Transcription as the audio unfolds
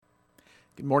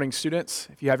Good morning, students.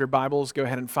 If you have your Bibles, go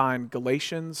ahead and find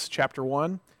Galatians chapter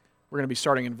 1. We're going to be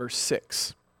starting in verse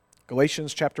 6.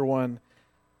 Galatians chapter 1,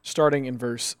 starting in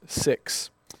verse 6.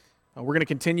 We're going to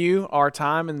continue our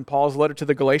time in Paul's letter to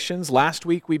the Galatians. Last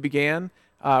week we began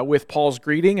with Paul's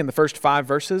greeting in the first 5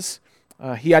 verses.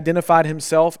 He identified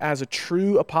himself as a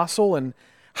true apostle and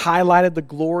highlighted the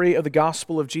glory of the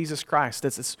gospel of Jesus Christ.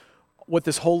 That's what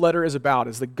this whole letter is about,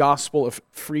 is the gospel of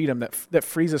freedom that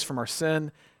frees us from our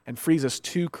sin and frees us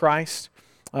to Christ.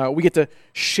 We get to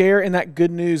share in that good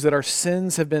news that our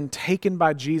sins have been taken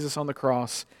by Jesus on the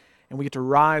cross, and we get to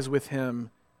rise with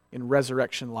Him in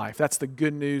resurrection life. That's the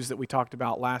good news that we talked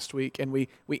about last week, and we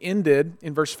ended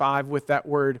in verse 5 with that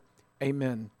word,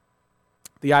 amen.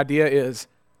 The idea is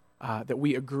that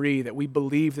we agree, that we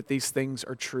believe that these things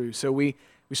are true. So we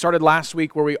started last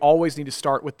week where we always need to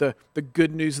start with the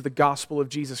good news of the gospel of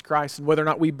Jesus Christ and whether or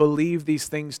not we believe these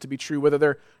things to be true, whether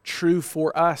they're true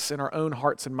for us in our own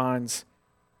hearts and minds.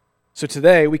 So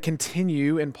today we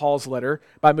continue in Paul's letter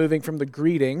by moving from the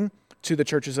greeting to the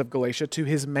churches of Galatia to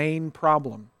his main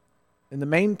problem. And the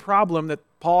main problem that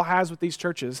Paul has with these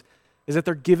churches is that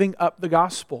they're giving up the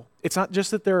gospel. It's not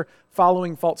just that they're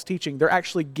following false teaching, they're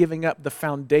actually giving up the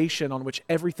foundation on which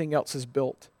everything else is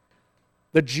built.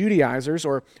 The Judaizers,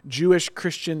 or Jewish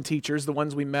Christian teachers, the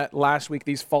ones we met last week,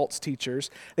 these false teachers,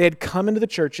 they had come into the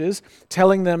churches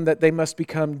telling them that they must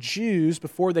become Jews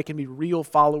before they can be real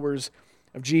followers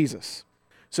of Jesus.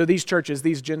 So these churches,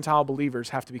 these Gentile believers,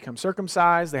 have to become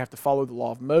circumcised, they have to follow the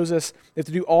law of Moses, they have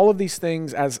to do all of these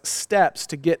things as steps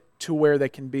to get to where they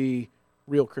can be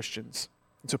real Christians.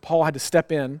 And so Paul had to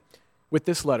step in with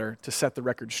this letter to set the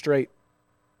record straight.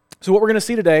 So what we're going to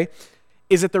see today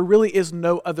is that there really is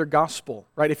no other gospel,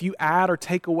 right? If you add or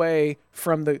take away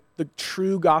from the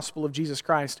true gospel of Jesus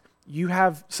Christ, you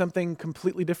have something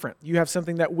completely different. You have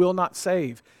something that will not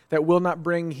save, that will not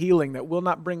bring healing, that will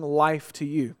not bring life to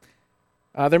you.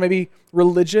 There may be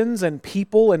religions and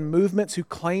people and movements who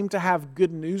claim to have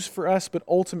good news for us, but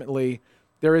ultimately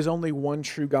there is only one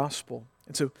true gospel.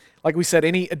 And so, like we said,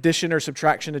 any addition or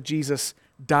subtraction to Jesus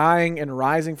dying and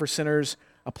rising for sinners,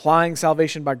 applying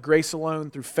salvation by grace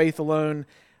alone, through faith alone,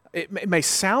 it may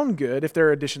sound good if there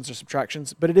are additions or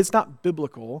subtractions, but it is not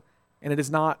biblical, and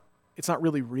it's not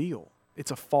really real.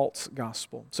 It's a false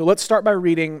gospel. So let's start by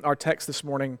reading our text this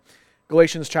morning,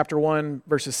 Galatians chapter 1,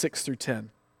 verses 6 through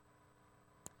 10.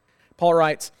 Paul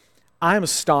writes, I am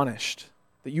astonished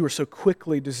that you are so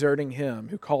quickly deserting Him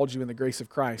who called you in the grace of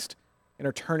Christ and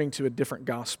are turning to a different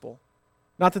gospel.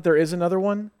 Not that there is another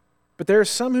one, but there are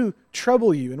some who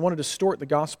trouble you and want to distort the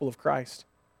gospel of Christ.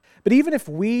 But even if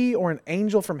we or an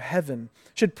angel from heaven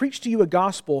should preach to you a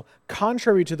gospel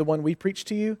contrary to the one we preach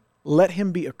to you, let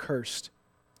him be accursed.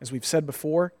 As we've said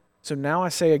before, so now I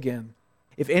say again,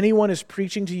 if anyone is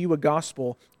preaching to you a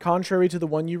gospel contrary to the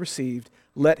one you received,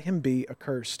 let him be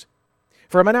accursed.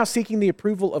 For am I now seeking the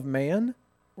approval of man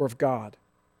or of God?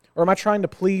 Or am I trying to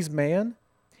please man?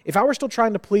 If I were still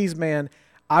trying to please man,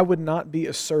 I would not be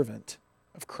a servant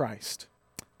of Christ.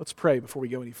 Let's pray before we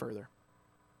go any further.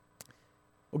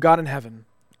 Oh God in heaven,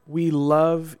 we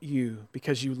love you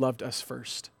because you loved us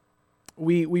first.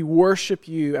 We worship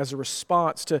you as a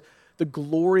response to the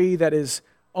glory that is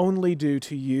only due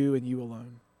to you and you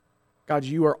alone. God,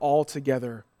 you are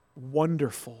altogether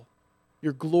wonderful.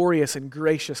 You're glorious and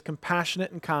gracious,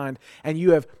 compassionate and kind, and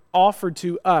you have offered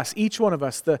to us, each one of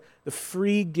us, the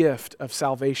free gift of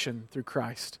salvation through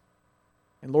Christ.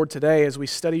 And Lord, today as we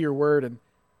study your word and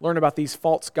learn about these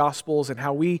false gospels and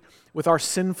how we, with our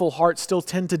sinful hearts, still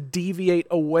tend to deviate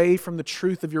away from the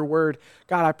truth of your word,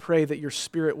 God, I pray that your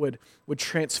Spirit would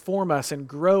transform us and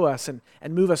grow us and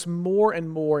move us more and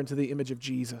more into the image of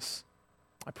Jesus.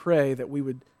 I pray that we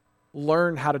would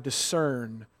learn how to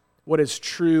discern what is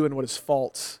true and what is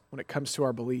false when it comes to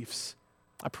our beliefs.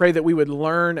 I pray that we would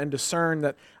learn and discern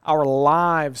that our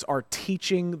lives are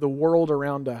teaching the world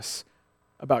around us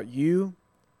about you,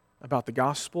 about the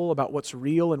gospel, about what's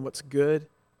real and what's good,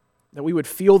 that we would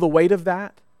feel the weight of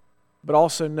that, but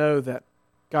also know that,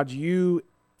 God, you,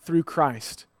 through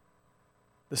Christ,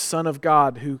 the Son of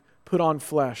God who put on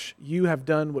flesh, you have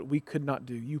done what we could not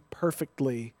do. You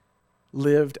perfectly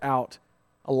lived out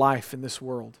a life in this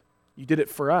world. You did it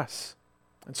for us.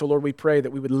 And so, Lord, we pray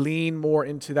that we would lean more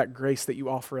into that grace that you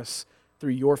offer us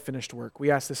through your finished work. We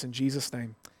ask this in Jesus'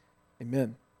 name.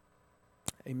 Amen.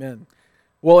 Amen.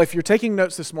 Well, if you're taking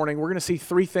notes this morning, we're going to see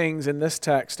 3 things in this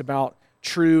text about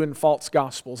true and false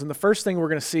gospels. And the first thing we're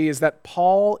going to see is that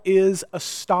Paul is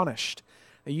astonished.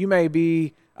 Now, you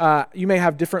may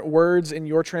have different words in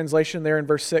your translation there in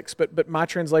verse 6, but my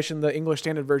translation, the English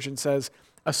Standard Version, says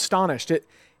astonished.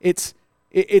 He's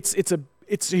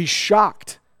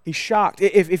shocked He's shocked.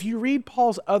 If you read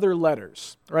Paul's other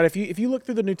letters, right? If you look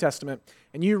through the New Testament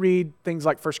and you read things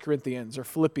like 1 Corinthians or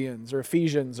Philippians or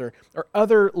Ephesians or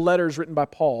other letters written by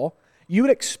Paul, you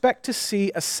would expect to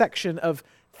see a section of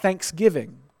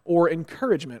thanksgiving or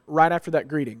encouragement right after that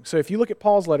greeting. So if you look at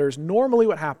Paul's letters, normally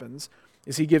what happens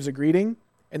is he gives a greeting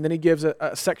and then he gives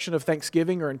a section of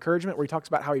thanksgiving or encouragement where he talks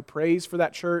about how he prays for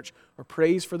that church or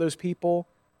prays for those people.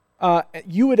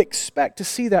 You would expect to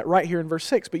see that right here in verse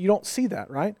 6, but you don't see that,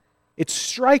 right? It's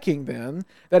striking then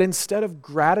that instead of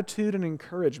gratitude and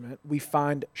encouragement, we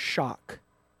find shock.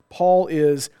 Paul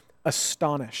is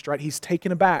astonished, right? He's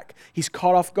taken aback. He's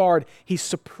caught off guard. He's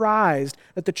surprised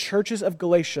that the churches of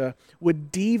Galatia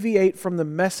would deviate from the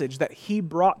message that he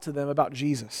brought to them about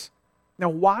Jesus. Now,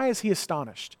 why is he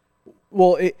astonished?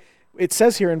 Well, it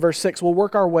says here in verse 6, we'll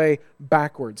work our way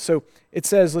backwards. So it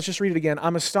says, let's just read it again.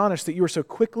 I'm astonished that you are so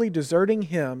quickly deserting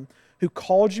him who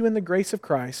called you in the grace of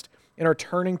Christ and are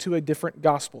turning to a different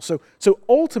gospel. So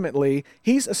ultimately,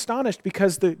 he's astonished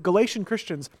because the Galatian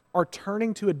Christians are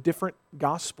turning to a different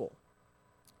gospel,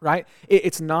 right?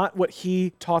 It's not what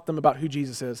he taught them about who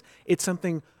Jesus is. It's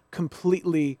something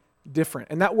completely different.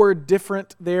 And that word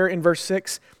different there in verse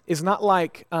 6 is not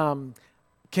like,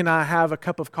 can I have a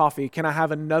cup of coffee? Can I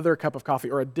have another cup of coffee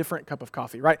or a different cup of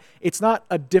coffee, right? It's not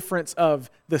a difference of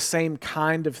the same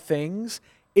kind of things.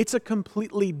 It's a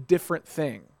completely different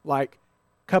thing, like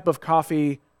cup of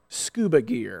coffee, scuba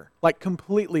gear, like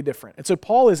completely different. And so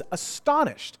Paul is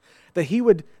astonished that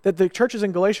the churches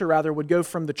in Galatia would go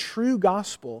from the true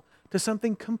gospel to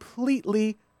something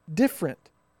completely different.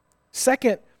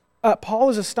 Second, Paul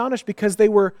is astonished because they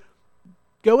were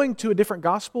going to a different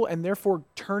gospel and therefore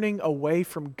turning away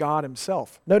from God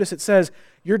himself. Notice it says,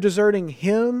 you're deserting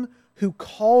him who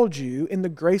called you in the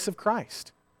grace of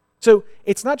Christ. So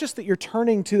it's not just that you're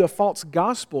turning to a false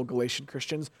gospel, Galatian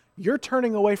Christians, you're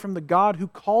turning away from the God who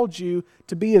called you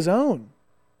to be his own.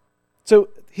 So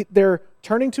they're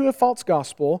turning to a false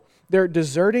gospel, they're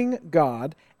deserting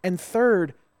God, and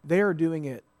third, they are doing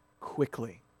it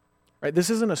quickly. Right?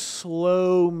 This isn't a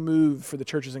slow move for the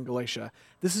churches in Galatia.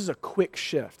 This is a quick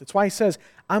shift. That's why he says,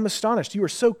 I'm astonished. You are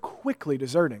so quickly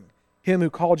deserting him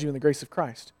who called you in the grace of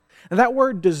Christ. And that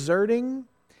word deserting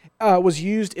was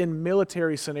used in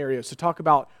military scenarios to talk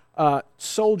about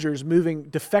soldiers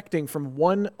defecting from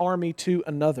one army to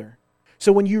another.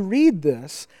 So when you read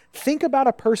this, think about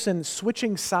a person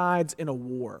switching sides in a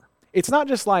war. It's not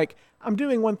just like, I'm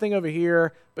doing one thing over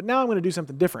here, but now I'm going to do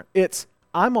something different. It's,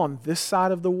 I'm on this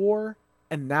side of the war,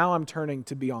 and now I'm turning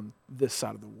to be on this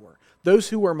side of the war. Those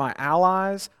who were my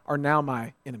allies are now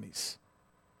my enemies.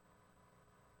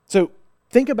 So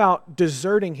think about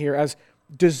deserting here as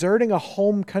deserting a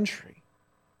home country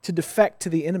to defect to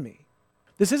the enemy.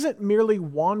 This isn't merely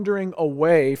wandering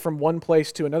away from one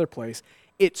place to another place.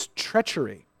 It's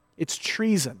treachery. It's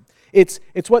treason. It's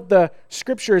what the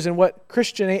scriptures and what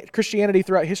Christianity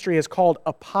throughout history has called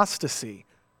apostasy,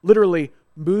 literally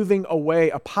moving away,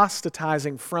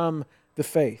 apostatizing from the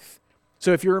faith.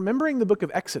 So if you're remembering the book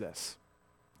of Exodus,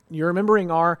 you're remembering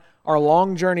our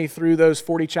long journey through those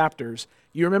 40 chapters,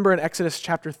 you remember in Exodus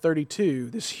chapter 32,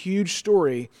 this huge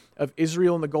story of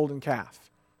Israel and the golden calf.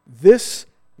 This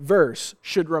verse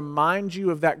should remind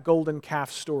you of that golden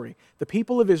calf story. The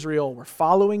people of Israel were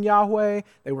following Yahweh,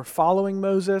 they were following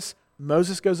Moses.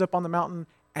 Moses goes up on the mountain,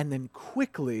 and then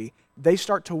quickly they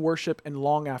start to worship and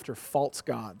long after false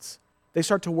gods. They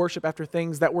start to worship after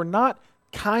things that were not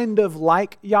kind of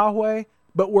like Yahweh,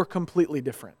 but were completely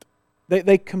different.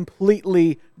 They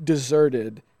completely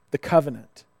deserted the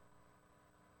covenant.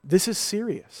 This is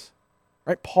serious,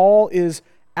 right? Paul is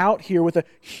out here with a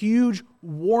huge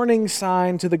warning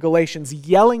sign to the Galatians,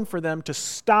 yelling for them to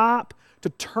stop, to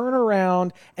turn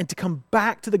around, and to come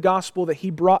back to the gospel that he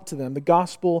brought to them, the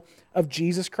gospel of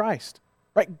Jesus Christ,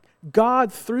 right?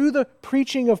 God, through the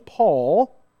preaching of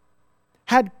Paul,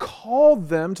 had called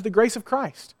them to the grace of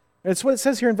Christ. And that's what it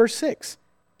says here in verse 6.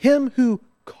 Him who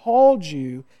called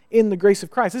you in the grace of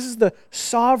Christ. This is the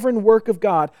sovereign work of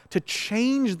God to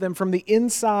change them from the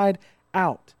inside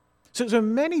out. So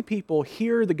many people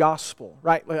hear the gospel,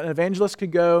 right? An evangelist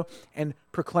could go and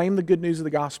proclaim the good news of the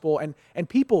gospel, and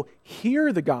people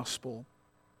hear the gospel,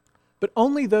 but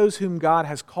only those whom God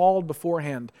has called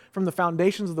beforehand from the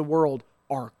foundations of the world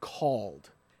are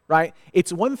called. Right?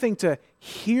 It's one thing to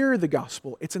hear the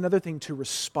gospel. It's another thing to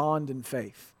respond in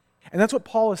faith. And that's what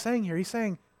Paul is saying here. He's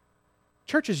saying,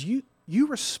 churches, you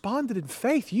responded in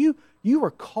faith. You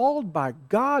were called by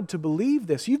God to believe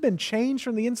this. You've been changed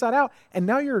from the inside out, and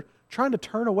now you're trying to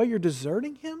turn away. You're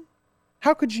deserting him?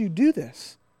 How could you do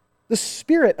this? The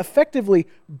Spirit effectively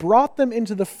brought them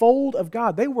into the fold of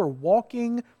God. They were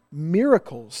walking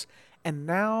miracles. and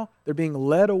now they're being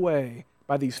led away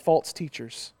by these false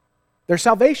teachers. Their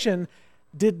salvation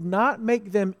did not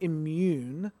make them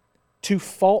immune to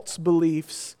false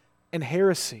beliefs and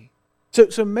heresy.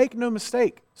 So make no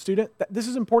mistake, student, that this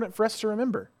is important for us to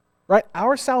remember, right?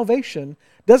 Our salvation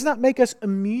does not make us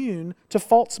immune to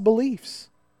false beliefs.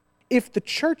 If the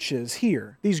churches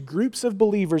here, these groups of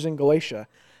believers in Galatia,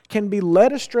 can be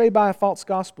led astray by a false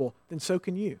gospel, then so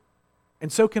can you,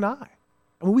 and so can I.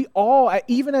 And we all,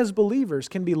 even as believers,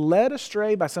 can be led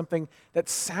astray by something that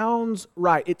sounds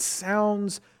right. It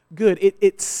sounds good.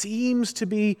 It seems to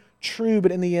be true,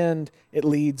 but in the end, it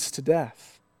leads to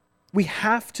death. We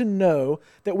have to know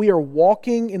that we are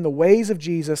walking in the ways of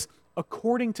Jesus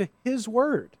according to His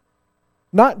Word,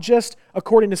 not just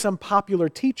according to some popular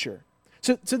teacher.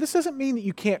 So this doesn't mean that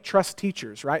you can't trust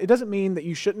teachers, right? It doesn't mean that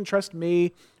you shouldn't trust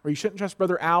me or you shouldn't trust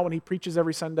Brother Al when he preaches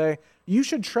every Sunday. You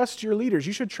should trust your leaders.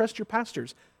 You should trust your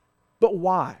pastors. But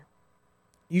why?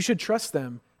 You should trust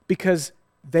them because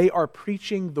they are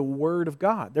preaching the Word of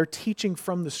God. They're teaching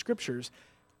from the Scriptures.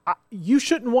 You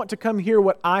shouldn't want to come hear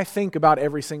what I think about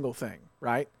every single thing,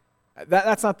 right?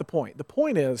 That's not the point. The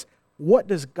point is, what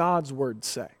does God's Word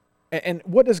say? And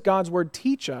what does God's Word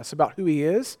teach us about who He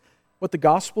is, what the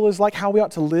gospel is like, how we ought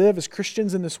to live as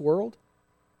Christians in this world?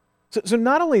 So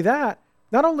not only that,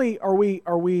 not only are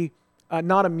we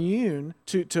not immune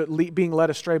to being led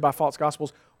astray by false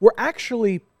gospels, we're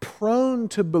actually prone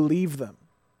to believe them,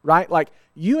 right? Like,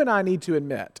 you and I need to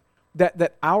admit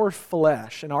that our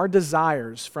flesh and our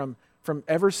desires from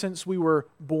ever since we were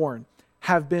born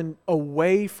have been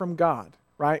away from God,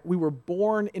 right? We were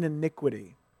born in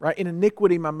iniquity, right? In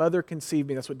iniquity, my mother conceived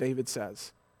me. That's what David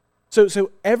says.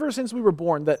 So ever since we were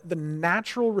born, the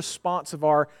natural response of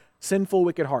our sinful,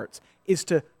 wicked hearts is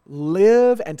to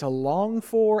live and to long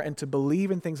for and to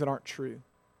believe in things that aren't true.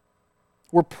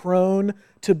 We're prone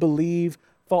to believe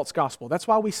false gospel. That's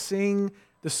why we sing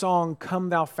the song, Come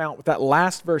Thou Fount, with that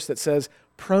last verse that says,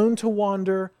 prone to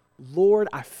wander, Lord,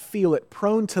 I feel it,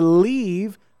 prone to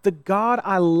leave the God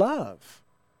I love.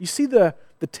 You see the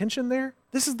tension there?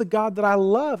 This is the God that I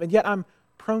love, and yet I'm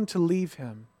prone to leave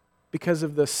Him because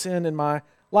of the sin in my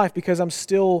life, because I'm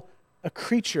still a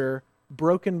creature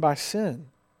broken by sin.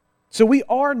 So we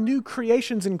are new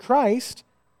creations in Christ,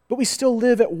 but we still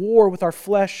live at war with our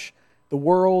flesh, the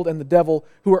world, and the devil,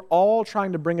 who are all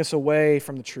trying to bring us away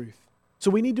from the truth. So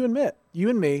we need to admit, you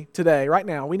and me today, right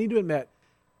now, we need to admit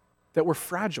that we're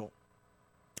fragile.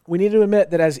 We need to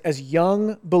admit that as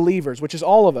young believers, which is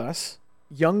all of us,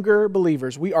 younger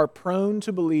believers, we are prone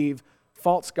to believe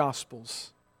false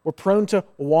gospels. We're prone to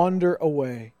wander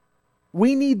away.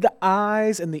 We need the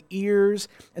eyes and the ears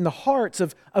and the hearts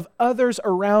of others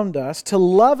around us to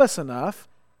love us enough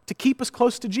to keep us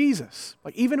close to Jesus.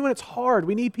 Like, even when it's hard,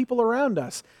 we need people around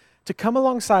us to come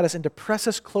alongside us and to press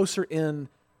us closer in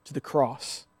to the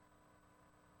cross.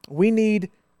 We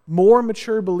need more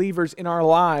mature believers in our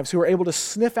lives who are able to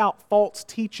sniff out false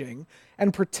teaching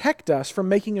and protect us from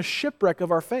making a shipwreck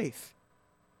of our faith.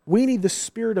 We need the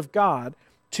Spirit of God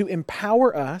to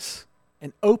empower us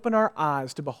and open our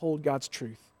eyes to behold God's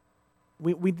truth.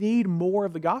 We need more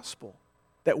of the gospel,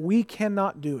 that we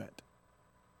cannot do it,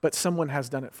 but someone has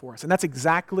done it for us. And that's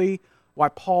exactly why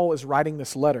Paul is writing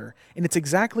this letter, and it's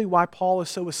exactly why Paul is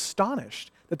so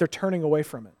astonished that they're turning away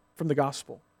from it, from the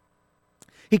gospel.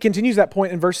 He continues that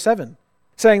point in verse 7,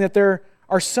 saying that there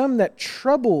are some that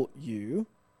trouble you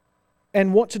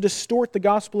and want to distort the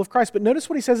gospel of Christ. But notice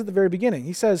what he says at the very beginning.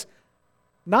 He says,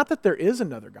 not that there is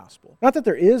another gospel, not that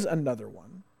there is another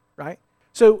one, right?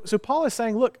 So Paul is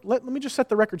saying, look, let me just set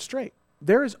the record straight.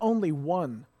 There is only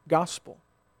one gospel.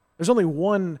 There's only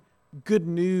one good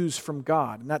news from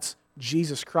God, and that's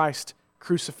Jesus Christ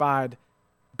crucified,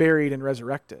 buried, and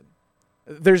resurrected.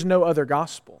 There's no other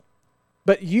gospel.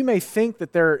 But you may think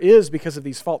that there is because of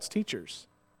these false teachers.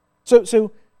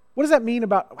 So what does that mean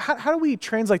about, how do we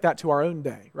translate that to our own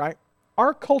day, right?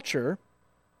 Our culture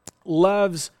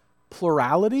loves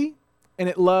plurality and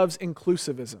it loves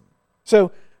inclusivism.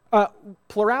 So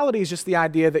plurality is just the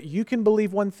idea that you can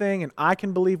believe one thing and I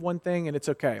can believe one thing and it's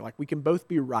okay. Like, we can both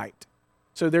be right.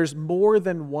 So there's more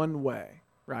than one way,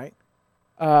 right?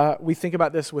 We think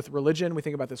about this with religion. We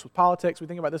think about this with politics. We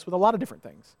think about this with a lot of different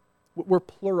things. We're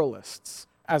pluralists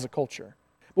as a culture.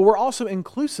 But we're also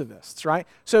inclusivists, right?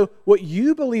 So what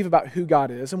you believe about who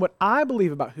God is and what I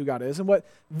believe about who God is and what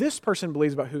this person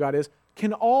believes about who God is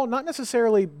can all not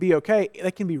necessarily be okay.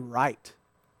 They can be right?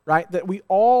 That we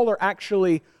all are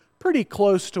actually pretty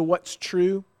close to what's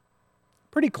true,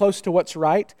 pretty close to what's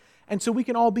right. And so we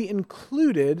can all be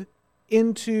included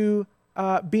into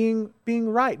being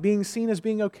right, being seen as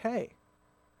being okay.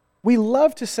 We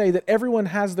love to say that everyone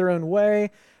has their own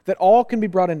way, that all can be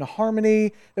brought into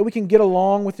harmony, that we can get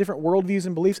along with different worldviews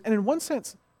and beliefs. And in one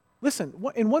sense, listen,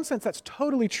 in one sense, that's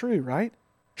totally true, right?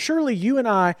 Surely you and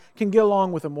I can get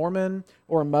along with a Mormon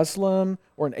or a Muslim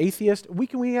or an atheist.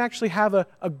 We actually have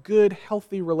a good,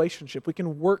 healthy relationship. We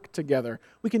can work together.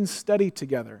 We can study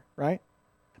together, right?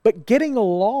 But getting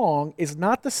along is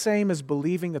not the same as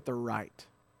believing that they're right.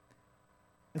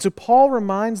 And so Paul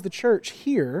reminds the church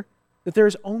here that there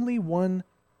is only one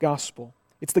gospel.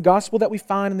 It's the gospel that we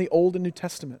find in the Old and New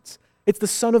Testaments. It's the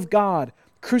Son of God,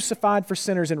 crucified for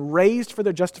sinners and raised for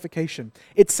their justification.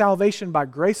 It's salvation by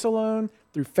grace alone,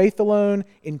 through faith alone,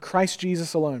 in Christ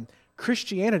Jesus alone.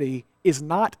 Christianity is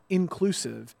not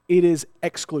inclusive, it is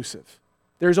exclusive.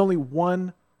 There's only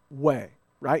one way,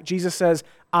 right? Jesus says,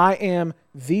 I am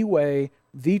the way,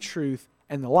 the truth,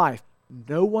 and the life.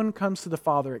 No one comes to the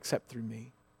Father except through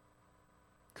me.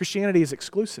 Christianity is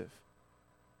exclusive,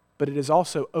 but it is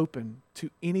also open to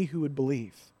any who would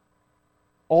believe.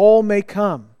 All may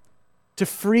come to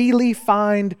freely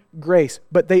find grace,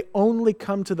 but they only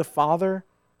come to the Father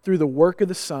through the work of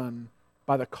the Son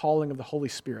by the calling of the Holy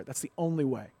Spirit. That's the only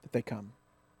way that they come.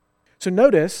 So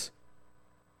notice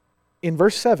in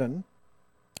verse 7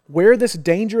 where this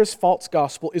dangerous false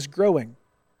gospel is growing.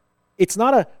 It's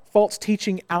not a false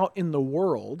teaching out in the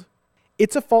world,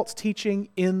 it's a false teaching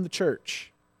in the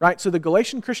church, right? So the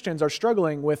Galatian Christians are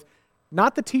struggling with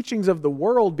not the teachings of the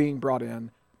world being brought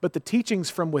in, but the teachings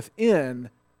from within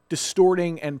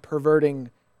distorting and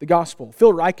perverting the gospel.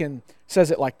 Phil Ryken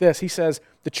says it like this. He says,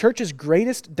 the church's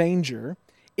greatest danger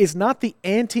is not the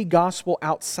anti-gospel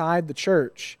outside the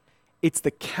church, it's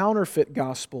the counterfeit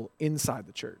gospel inside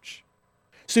the church.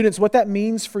 Students, what that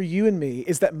means for you and me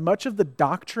is that much of the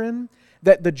doctrine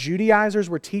that the Judaizers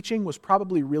were teaching was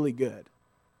probably really good,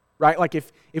 right? Like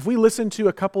if we listen to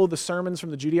a couple of the sermons from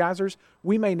the Judaizers,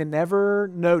 we may never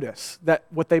notice that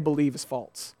what they believe is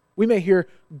false. We may hear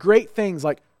great things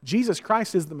like Jesus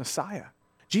Christ is the Messiah.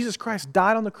 Jesus Christ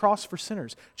died on the cross for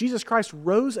sinners. Jesus Christ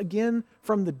rose again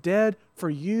from the dead for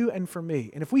you and for me.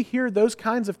 And if we hear those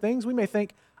kinds of things, we may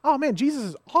think, oh man, Jesus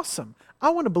is awesome.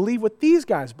 I want to believe what these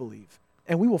guys believe.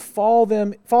 And we will follow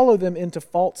them into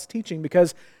false teaching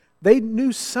because they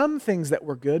knew some things that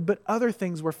were good, but other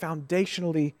things were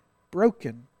foundationally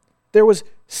broken. There was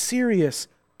serious,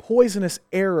 poisonous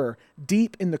error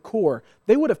deep in the core.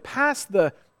 They would have passed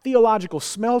the theological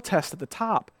smell test at the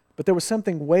top, but there was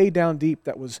something way down deep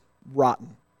that was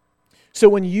rotten. So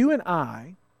when you and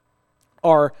I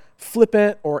are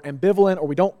flippant or ambivalent or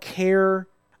we don't care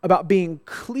about being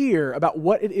clear about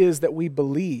what it is that we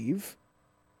believe,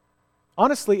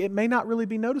 honestly, it may not really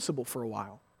be noticeable for a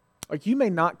while. Like you may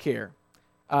not care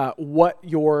what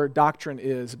your doctrine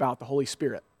is about the Holy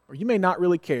Spirit, or you may not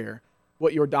really care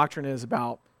what your doctrine is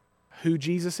about who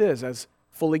Jesus is as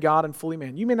fully God and fully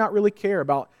man. You may not really care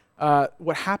about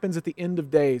what happens at the end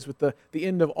of days, with the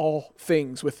end of all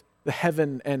things, with the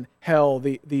heaven and hell,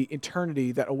 the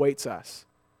eternity that awaits us.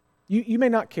 You may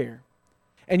not care.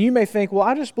 And you may think, well,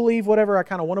 I just believe whatever I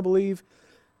kind of want to believe.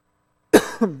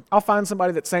 I'll find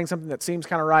somebody that's saying something that seems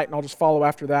kind of right and I'll just follow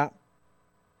after that.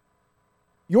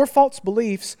 Your false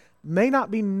beliefs may not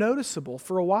be noticeable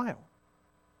for a while.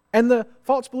 And the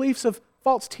false beliefs of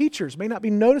false teachers may not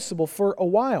be noticeable for a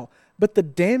while. But the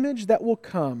damage that will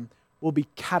come will be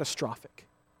catastrophic.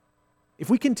 If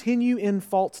we continue in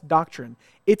false doctrine,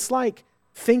 it's like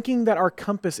thinking that our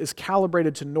compass is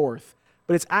calibrated to north,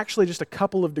 but it's actually just a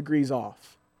couple of degrees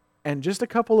off. And just a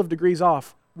couple of degrees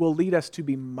off will lead us to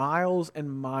be miles and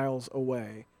miles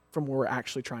away from where we're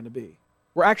actually trying to be.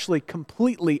 We're actually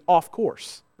completely off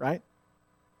course, right?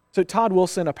 So Todd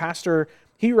Wilson, a pastor,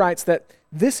 he writes that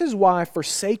this is why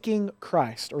forsaking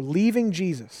Christ or leaving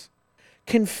Jesus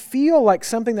can feel like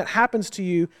something that happens to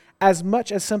you as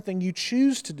much as something you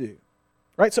choose to do,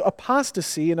 right? So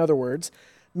apostasy, in other words,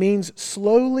 means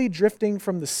slowly drifting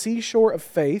from the seashore of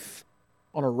faith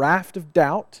on a raft of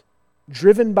doubt,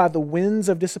 driven by the winds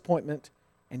of disappointment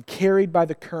and carried by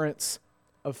the currents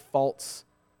of false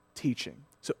teaching.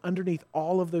 So underneath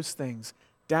all of those things,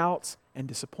 doubts and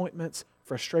disappointments,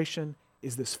 frustration,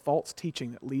 is this false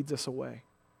teaching that leads us away.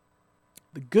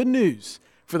 The good news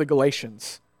for the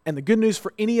Galatians, and the good news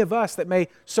for any of us that may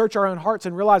search our own hearts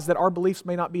and realize that our beliefs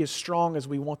may not be as strong as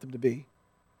we want them to be,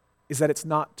 is that it's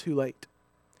not too late.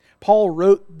 Paul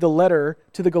wrote the letter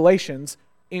to the Galatians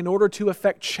in order to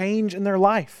effect change in their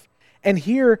life. And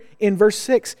here in verse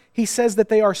 6, he says that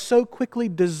they are so quickly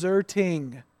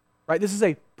deserting, right? This is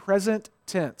a present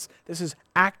tense. This is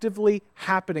actively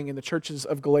happening in the churches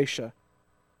of Galatia.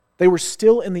 They were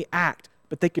still in the act,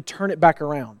 but they could turn it back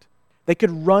around. They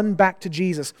could run back to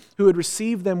Jesus, who had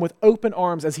received them with open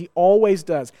arms as he always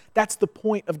does. That's the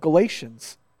point of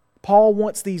Galatians. Paul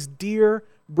wants these dear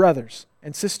brothers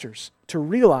and sisters to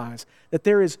realize that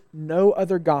there is no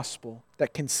other gospel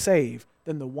that can save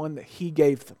than the one that he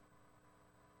gave them.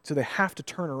 So they have to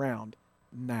turn around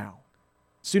now.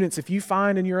 Students, if you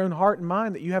find in your own heart and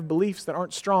mind that you have beliefs that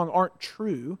aren't strong, aren't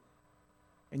true,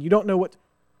 and you don't know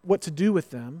what to do with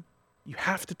them, you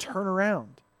have to turn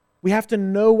around. We have to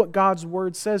know what God's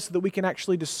Word says so that we can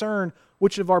actually discern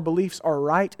which of our beliefs are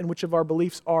right and which of our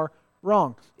beliefs are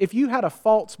wrong. If you had a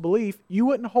false belief, you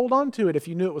wouldn't hold on to it if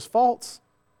you knew it was false.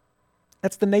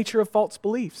 That's the nature of false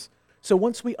beliefs. So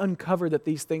once we uncover that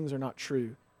these things are not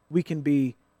true, we can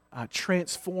be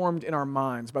transformed in our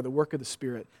minds by the work of the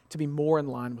Spirit to be more in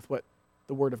line with what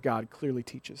the Word of God clearly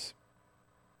teaches.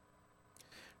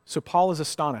 So Paul is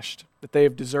astonished that they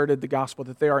have deserted the gospel,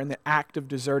 that they are in the act of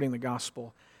deserting the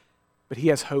gospel, but he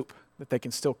has hope that they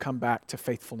can still come back to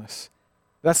faithfulness.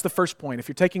 That's the first point. If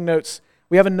you're taking notes,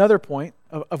 we have another point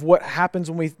of what happens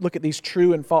when we look at these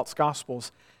true and false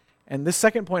gospels. And this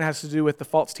second point has to do with the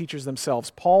false teachers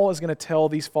themselves. Paul is going to tell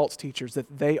these false teachers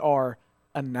that they are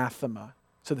anathema.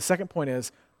 So the second point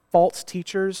is false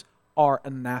teachers are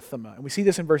anathema. And we see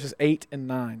this in verses 8 and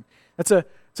 9. It's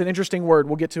an interesting word.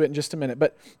 We'll get to it in just a minute.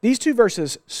 But these two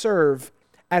verses serve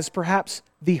as perhaps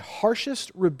the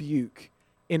harshest rebuke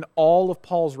in all of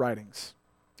Paul's writings.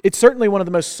 It's certainly one of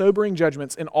the most sobering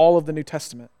judgments in all of the New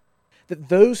Testament, that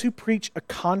those who preach a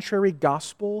contrary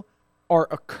gospel are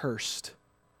accursed.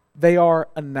 They are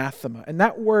anathema. And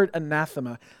that word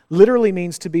anathema literally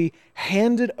means to be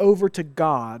handed over to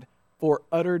God for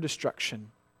utter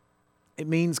destruction. It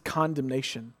means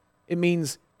condemnation. It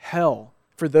means hell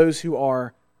for those who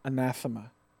are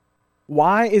anathema.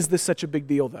 Why is this such a big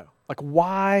deal, though? Like,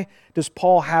 why does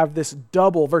Paul have this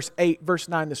double, verse 8, verse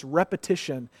 9, this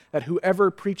repetition that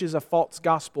whoever preaches a false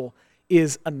gospel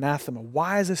is anathema?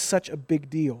 Why is this such a big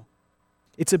deal?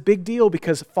 It's a big deal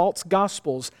because false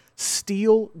gospels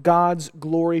steal God's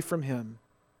glory from Him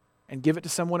and give it to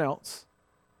someone else.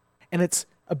 And it's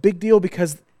a big deal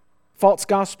because false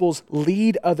gospels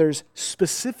lead others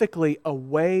specifically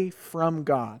away from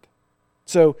God.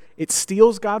 So it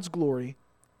steals God's glory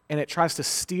and it tries to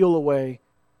steal away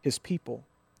His people.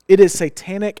 It is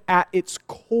satanic at its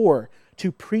core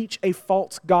to preach a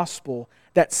false gospel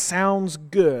that sounds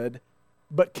good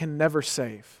but can never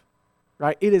save.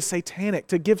 Right? It is satanic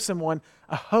to give someone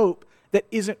a hope that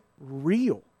isn't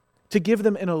real, to give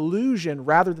them an illusion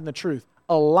rather than the truth,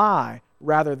 a lie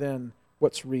rather than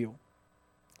what's real.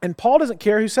 And Paul doesn't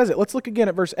care who says it. Let's look again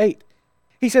at verse 8.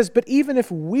 He says, "But even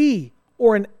if we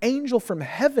or an angel from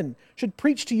heaven should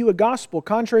preach to you a gospel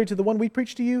contrary to the one we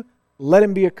preach to you, let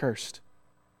him be accursed."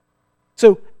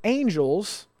 So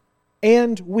angels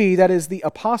and we, that is the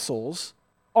apostles,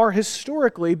 are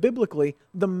historically, biblically,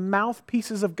 the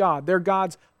mouthpieces of God. They're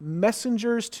God's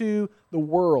messengers to the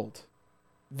world.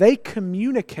 They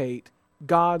communicate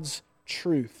God's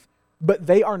truth, but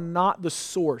they are not the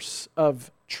source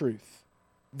of truth.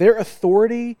 Their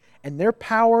authority and their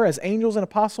power as angels and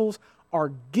apostles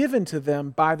are given to them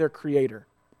by their Creator.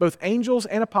 Both angels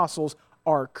and apostles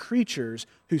are creatures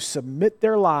who submit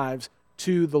their lives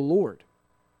to the Lord.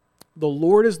 The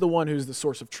Lord is the one who's the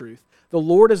source of truth. The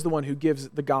Lord is the one who gives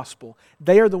the gospel.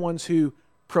 They are the ones who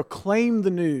proclaim the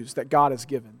news that God has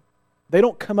given. They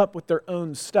don't come up with their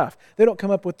own stuff. They don't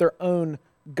come up with their own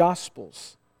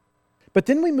gospels. But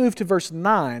then we move to verse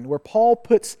 9, where Paul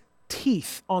puts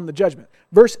teeth on the judgment.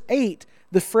 Verse 8,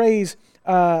 the phrase,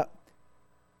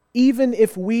 "Even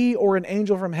if we or an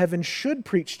angel from heaven should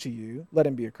preach to you, let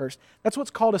him be accursed." That's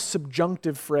what's called a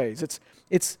subjunctive phrase.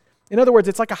 It's in other words,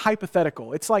 it's like a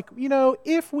hypothetical. It's like,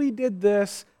 if we did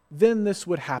this, then this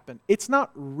would happen. It's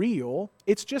not real.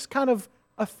 It's just kind of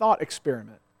a thought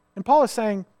experiment. And Paul is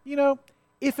saying,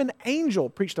 if an angel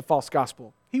preached a false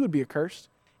gospel, he would be accursed.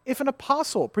 If an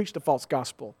apostle preached a false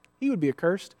gospel, he would be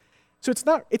accursed. So it's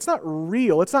not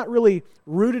real. It's not really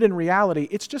rooted in reality.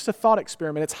 It's just a thought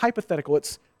experiment. It's hypothetical.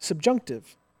 It's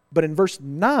subjunctive. But in verse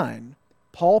 9,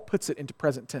 Paul puts it into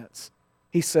present tense.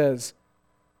 He says,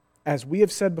 "As we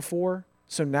have said before,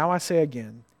 so now I say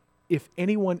again, if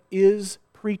anyone is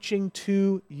preaching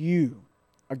to you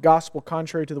a gospel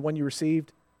contrary to the one you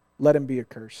received, let him be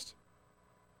accursed."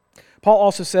 Paul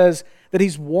also says that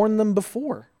he's warned them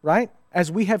before, right?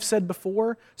 As we have said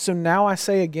before, so now I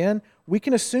say again. We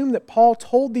can assume that Paul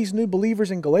told these new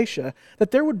believers in Galatia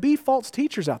that there would be false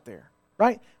teachers out there,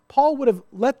 right? Paul would have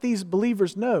let these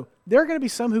believers know there are going to be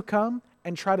some who come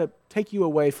and try to take you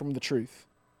away from the truth.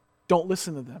 Don't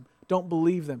listen to them. Don't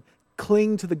believe them.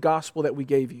 Cling to the gospel that we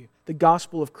gave you, the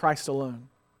gospel of Christ alone.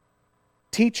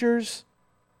 Teachers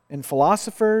and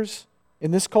philosophers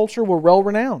in this culture were well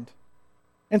renowned.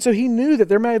 And so he knew that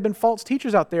there may have been false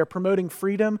teachers out there promoting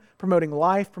freedom, promoting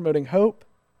life, promoting hope.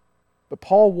 But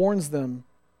Paul warns them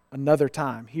another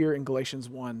time here in Galatians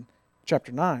 1,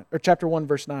 chapter 1,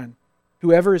 verse 9.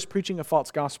 Whoever is preaching a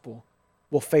false gospel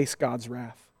will face God's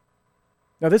wrath.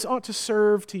 Now this ought to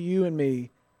serve to you and me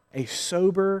a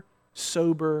sober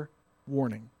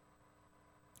warning.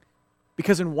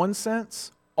 Because in one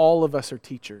sense, all of us are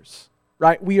teachers,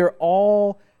 right? We are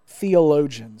all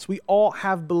theologians. We all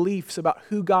have beliefs about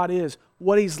who God is,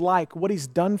 what He's like, what He's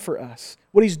done for us,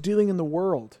 what He's doing in the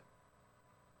world.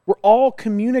 We're all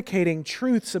communicating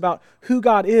truths about who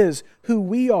God is, who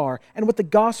we are, and what the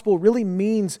gospel really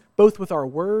means both with our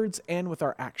words and with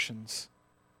our actions.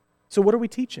 So what are we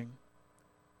teaching?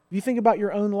 If you think about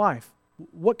your own life,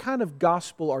 what kind of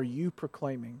gospel are you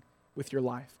proclaiming with your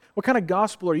life? What kind of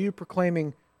gospel are you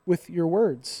proclaiming with your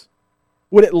words?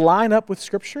 Would it line up with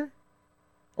Scripture?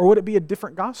 Or would it be a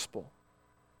different gospel?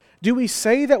 Do we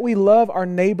say that we love our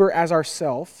neighbor as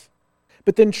ourselves,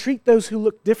 but then treat those who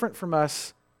look different from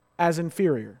us as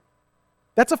inferior?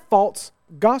 That's a false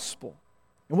gospel.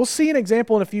 And we'll see an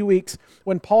example in a few weeks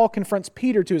when Paul confronts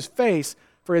Peter to his face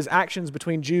for his actions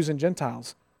between Jews and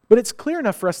Gentiles. But it's clear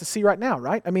enough for us to see right now,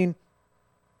 right? I mean,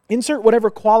 insert whatever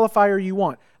qualifier you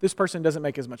want. This person doesn't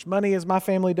make as much money as my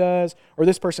family does, or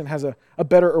this person has a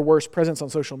better or worse presence on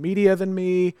social media than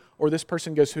me, or this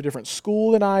person goes to a different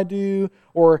school than I do,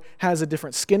 or has a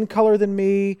different skin color than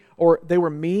me, or they were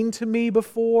mean to me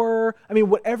before. I mean,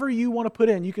 whatever you want to put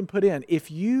in, you can put in. If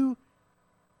you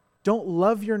don't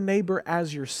love your neighbor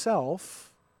as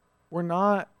yourself, we're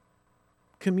not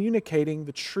communicating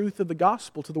the truth of the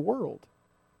gospel to the world.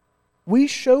 We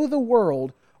show the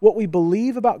world what we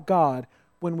believe about God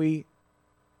when we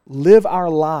live our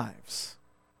lives.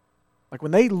 Like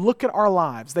when they look at our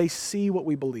lives, they see what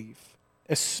we believe,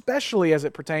 especially as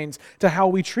it pertains to how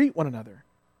we treat one another.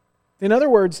 In other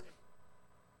words,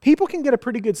 people can get a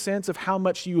pretty good sense of how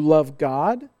much you love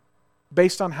God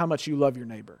based on how much you love your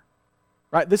neighbor.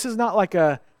 Right? This is not like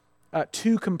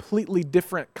two completely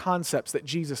different concepts that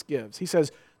Jesus gives. He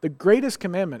says the greatest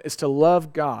commandment is to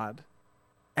love God,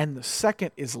 and the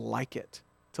second is like it,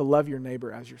 to love your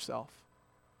neighbor as yourself.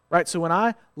 Right? So when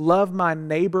I love my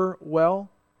neighbor well,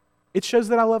 it shows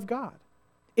that I love God.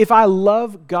 If I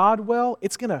love God well,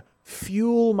 it's going to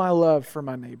fuel my love for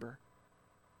my neighbor.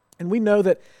 And we know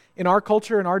that in our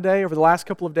culture, in our day, over the last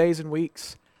couple of days and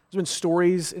weeks, there's been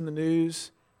stories in the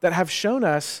news that have shown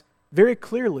us very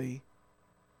clearly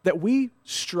that we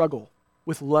struggle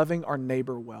with loving our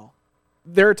neighbor well.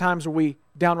 There are times where we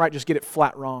downright just get it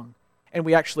flat wrong, and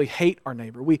we actually hate our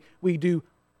neighbor. We do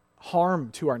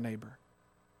harm to our neighbor.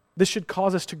 This should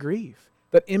cause us to grieve,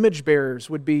 that image bearers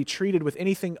would be treated with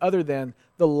anything other than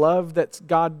the love that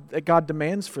God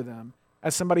demands for them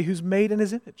as somebody who's made in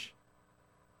His image.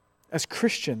 As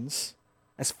Christians,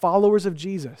 as followers of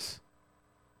Jesus,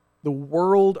 the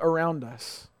world around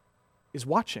us is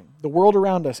watching. The world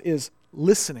around us is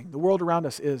listening. The world around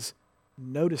us is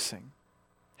noticing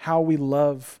how we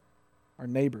love our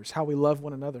neighbors, how we love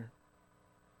one another.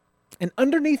 And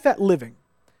underneath that living,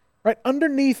 right,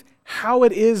 underneath how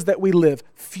it is that we live,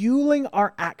 fueling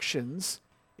our actions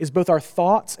is both our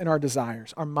thoughts and our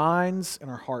desires, our minds and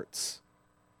our hearts.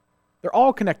 They're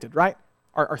all connected, right?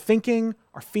 Our thinking,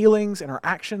 our feelings, and our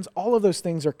actions, all of those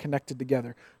things are connected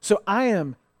together. So I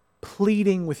am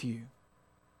pleading with you,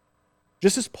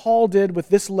 just as Paul did with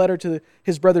this letter to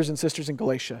his brothers and sisters in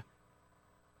Galatia,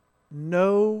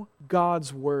 know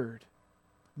God's Word.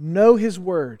 Know His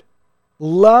Word.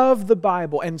 Love the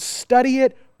Bible and study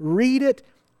it, read it,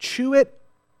 chew it,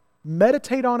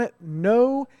 meditate on it,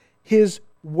 know His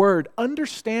Word.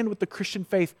 Understand what the Christian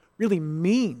faith really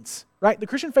means, right? The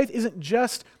Christian faith isn't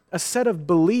just a set of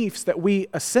beliefs that we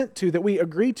assent to, that we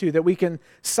agree to, that we can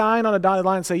sign on a dotted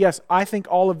line and say, yes, I think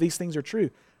all of these things are true.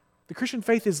 The Christian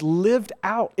faith is lived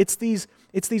out. It's these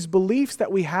beliefs that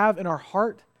we have in our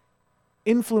heart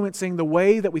influencing the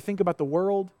way that we think about the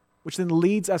world, which then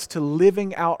leads us to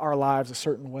living out our lives a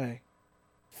certain way.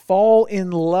 Fall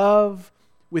in love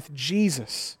with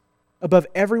Jesus above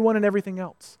everyone and everything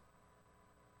else.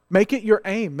 Make it your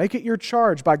aim, make it your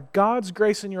charge by God's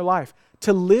grace in your life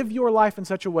to live your life in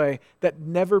such a way that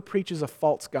never preaches a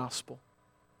false gospel,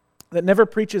 that never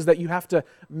preaches that you have to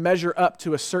measure up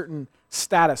to a certain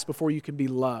status before you can be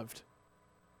loved,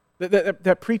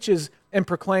 that preaches and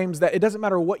proclaims that it doesn't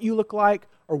matter what you look like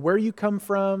or where you come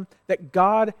from, that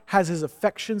God has His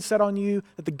affection set on you,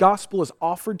 that the gospel is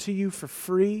offered to you for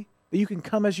free, that you can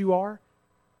come as you are,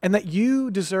 and that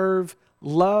you deserve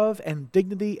love and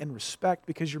dignity and respect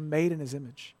because you're made in His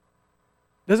image.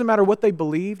 Doesn't matter what they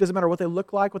believe, doesn't matter what they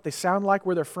look like, what they sound like,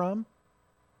 where they're from.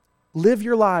 Live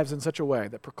your lives in such a way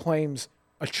that proclaims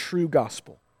a true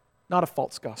gospel, not a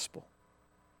false gospel.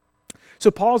 So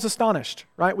Paul is astonished,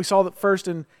 right? We saw that first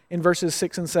in verses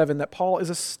 6 and 7 that Paul is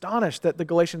astonished that the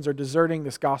Galatians are deserting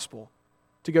this gospel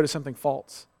to go to something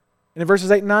false. And in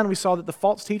verses 8 and 9, we saw that the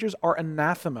false teachers are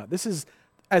anathema. This is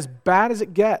as bad as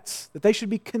it gets, that they should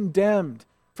be condemned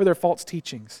for their false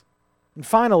teachings. And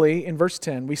finally, in verse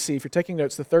 10, we see, if you're taking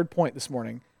notes, the third point this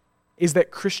morning is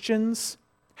that Christians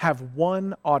have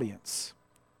one audience.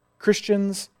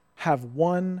 Christians have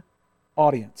one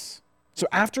audience. So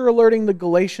after alerting the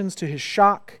Galatians to his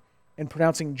shock and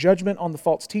pronouncing judgment on the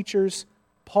false teachers,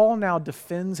 Paul now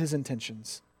defends his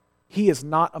intentions. He is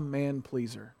not a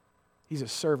man-pleaser. He's a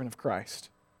servant of Christ.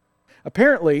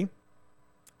 Apparently,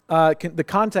 the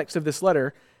context of this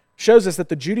letter shows us that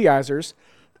the Judaizers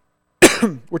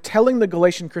were telling the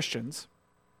Galatian Christians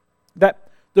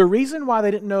that the reason why they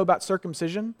didn't know about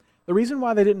circumcision, the reason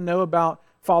why they didn't know about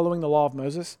following the law of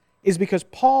Moses, is because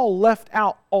Paul left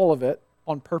out all of it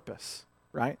on purpose,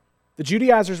 right? The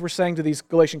Judaizers were saying to these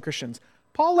Galatian Christians,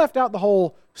 Paul left out the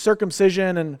whole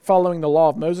circumcision and following the law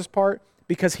of Moses part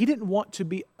because he didn't want to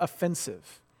be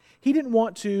offensive. He didn't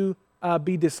want to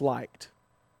be disliked,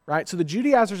 right? So the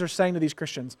Judaizers are saying to these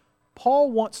Christians,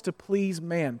 Paul wants to please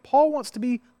man. Paul wants to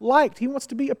be liked. He wants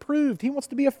to be approved. He wants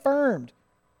to be affirmed.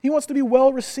 He wants to be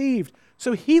well received.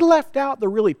 So he left out the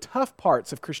really tough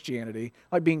parts of Christianity,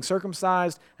 like being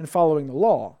circumcised and following the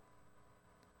law.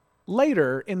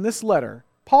 Later in this letter,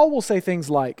 Paul will say things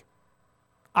like,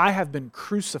 I have been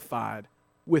crucified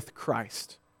with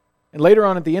Christ. And later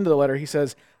on at the end of the letter, he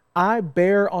says, I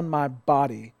bear on my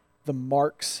body the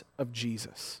marks of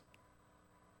Jesus.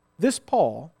 This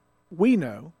Paul, we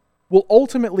know, will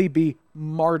ultimately be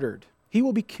martyred. He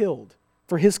will be killed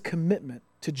for his commitment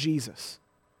to Jesus.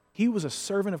 He was a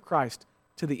servant of Christ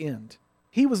to the end.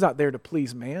 He was not there to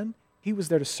please man. He was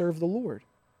there to serve the Lord.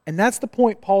 And that's the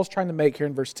point Paul's trying to make here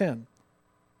in verse 10.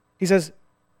 He says,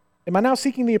 am I now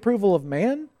seeking the approval of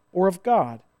man or of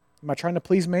God? Am I trying to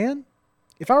please man?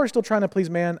 If I were still trying to please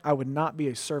man, I would not be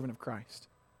a servant of Christ.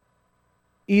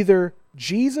 Either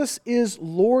Jesus is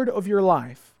Lord of your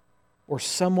life or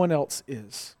someone else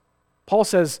is. Paul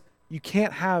says you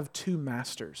can't have two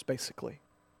masters, basically.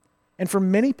 And for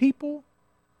many people,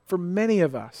 for many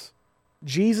of us,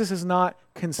 Jesus is not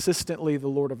consistently the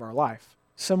Lord of our life.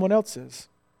 Someone else is.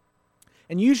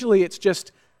 And usually it's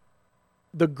just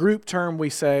the group term we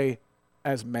say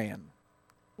as man.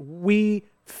 We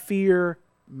fear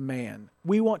man.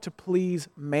 We want to please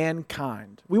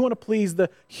mankind. We want to please the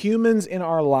humans in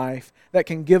our life that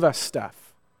can give us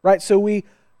stuff, right? So we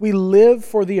live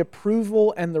for the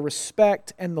approval and the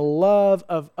respect and the love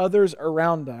of others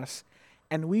around us,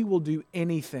 and we will do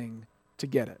anything to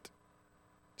get it.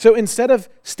 So instead of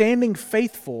standing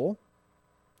faithful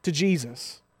to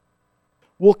Jesus,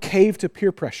 we'll cave to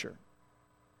peer pressure.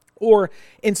 Or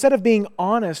instead of being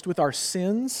honest with our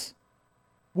sins,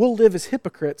 we'll live as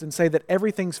hypocrites and say that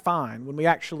everything's fine when we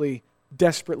actually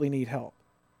desperately need help.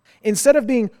 Instead of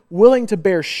being willing to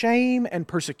bear shame and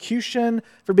persecution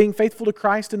for being faithful to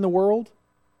Christ in the world,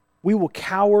 we will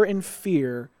cower in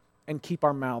fear and keep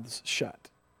our mouths shut.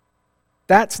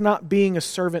 That's not being a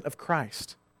servant of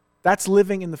Christ. That's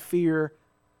living in the fear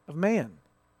of man.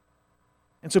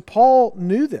 And so Paul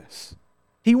knew this.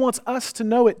 He wants us to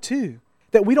know it too,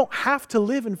 that we don't have to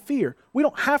live in fear. We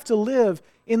don't have to live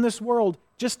in this world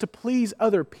just to please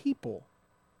other people.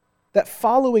 That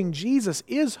following Jesus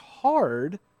is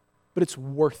hard, but it's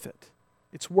worth it.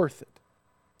 It's worth it.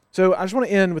 So I just want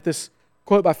to end with this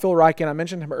quote by Phil Ryken. I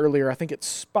mentioned him earlier. I think it's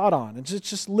spot on. And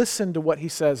just listen to what he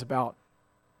says about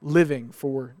living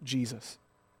for Jesus.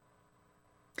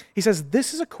 He says,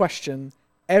 this is a question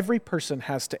every person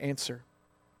has to answer.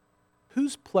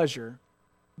 Whose pleasure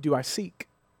do I seek?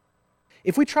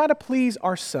 If we try to please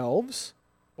ourselves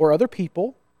or other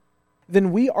people,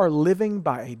 then we are living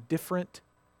by a different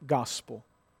gospel.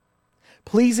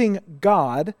 Pleasing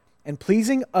God and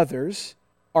pleasing others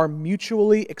are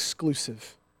mutually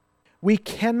exclusive. We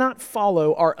cannot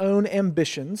follow our own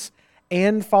ambitions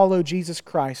and follow Jesus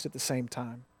Christ at the same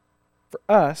time. For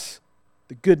us,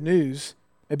 the good news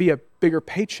may be a bigger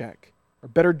paycheck, or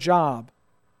better job,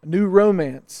 a new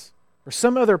romance, or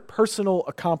some other personal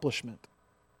accomplishment.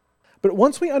 But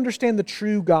once we understand the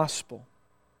true gospel,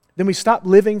 then we stop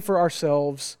living for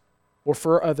ourselves or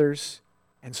for others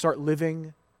and start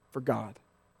living for God.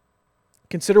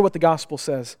 Consider what the gospel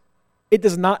says. It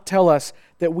does not tell us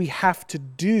that we have to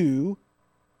do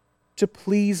to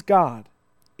please God.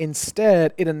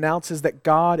 Instead, it announces that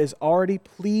God is already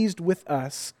pleased with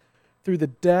us through the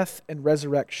death and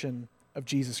resurrection of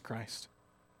Jesus Christ.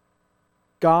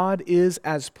 God is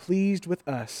as pleased with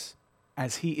us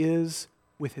as he is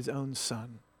with his own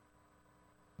Son.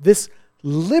 This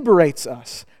liberates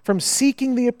us from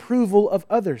seeking the approval of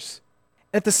others.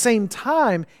 At the same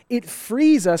time, it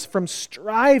frees us from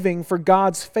striving for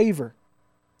God's favor.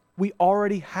 We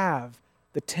already have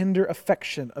the tender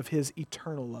affection of his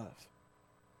eternal love.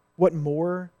 What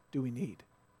more do we need?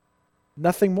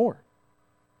 Nothing more.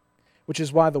 Which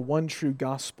is why the one true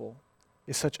gospel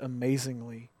is such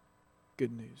amazingly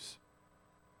good news.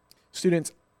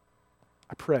 Students,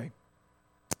 I pray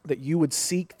that you would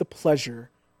seek the pleasure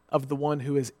of the one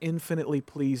who is infinitely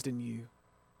pleased in you.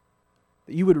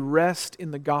 That you would rest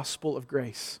in the gospel of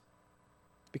grace,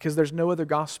 because there's no other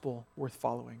gospel worth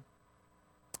following.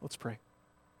 Let's pray.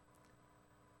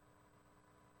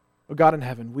 Oh God in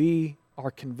heaven, we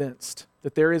are convinced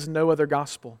that there is no other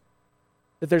gospel,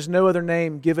 that there's no other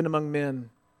name given among men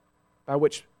by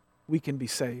which we can be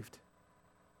saved,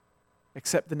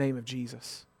 except the name of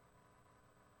Jesus.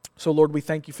 So Lord, we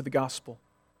thank you for the gospel.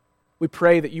 We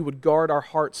pray that you would guard our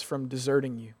hearts from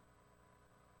deserting you.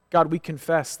 God, we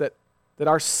confess that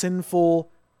our sinful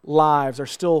lives are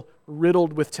still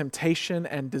riddled with temptation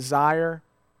and desire.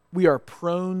 We are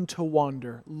prone to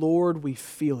wander. Lord, we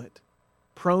feel it.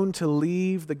 Prone to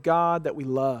leave the God that we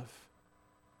love.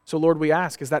 So Lord, we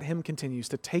ask as that hymn continues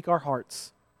to take our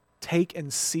hearts, take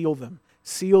and seal them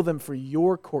for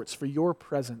your courts, for your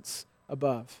presence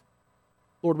above.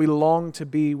 Lord, we long to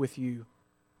be with you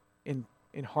in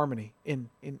harmony, in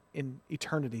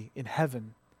eternity, in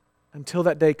heaven. Until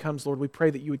that day comes, Lord, we pray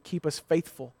that you would keep us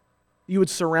faithful. You would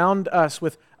surround us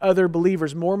with other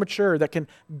believers more mature that can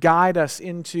guide us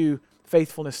into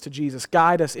faithfulness to Jesus,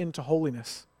 guide us into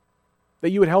holiness.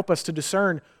 That you would help us to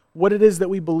discern what it is that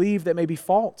we believe that may be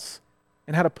false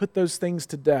and how to put those things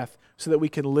to death so that we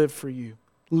can live for you,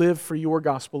 live for your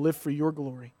gospel, live for your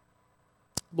glory.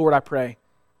 Lord, I pray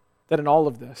that in all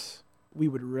of this, we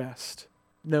would rest,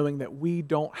 knowing that we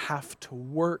don't have to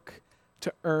work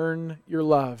to earn your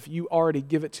love. You already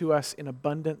give it to us in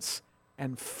abundance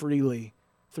and freely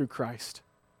through Christ.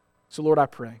 So Lord, I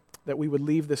pray that we would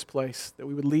leave this place, that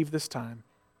we would leave this time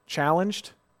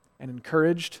challenged and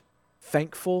encouraged,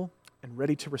 thankful, and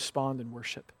ready to respond in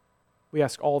worship. We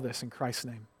ask all this in Christ's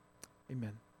name.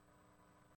 Amen.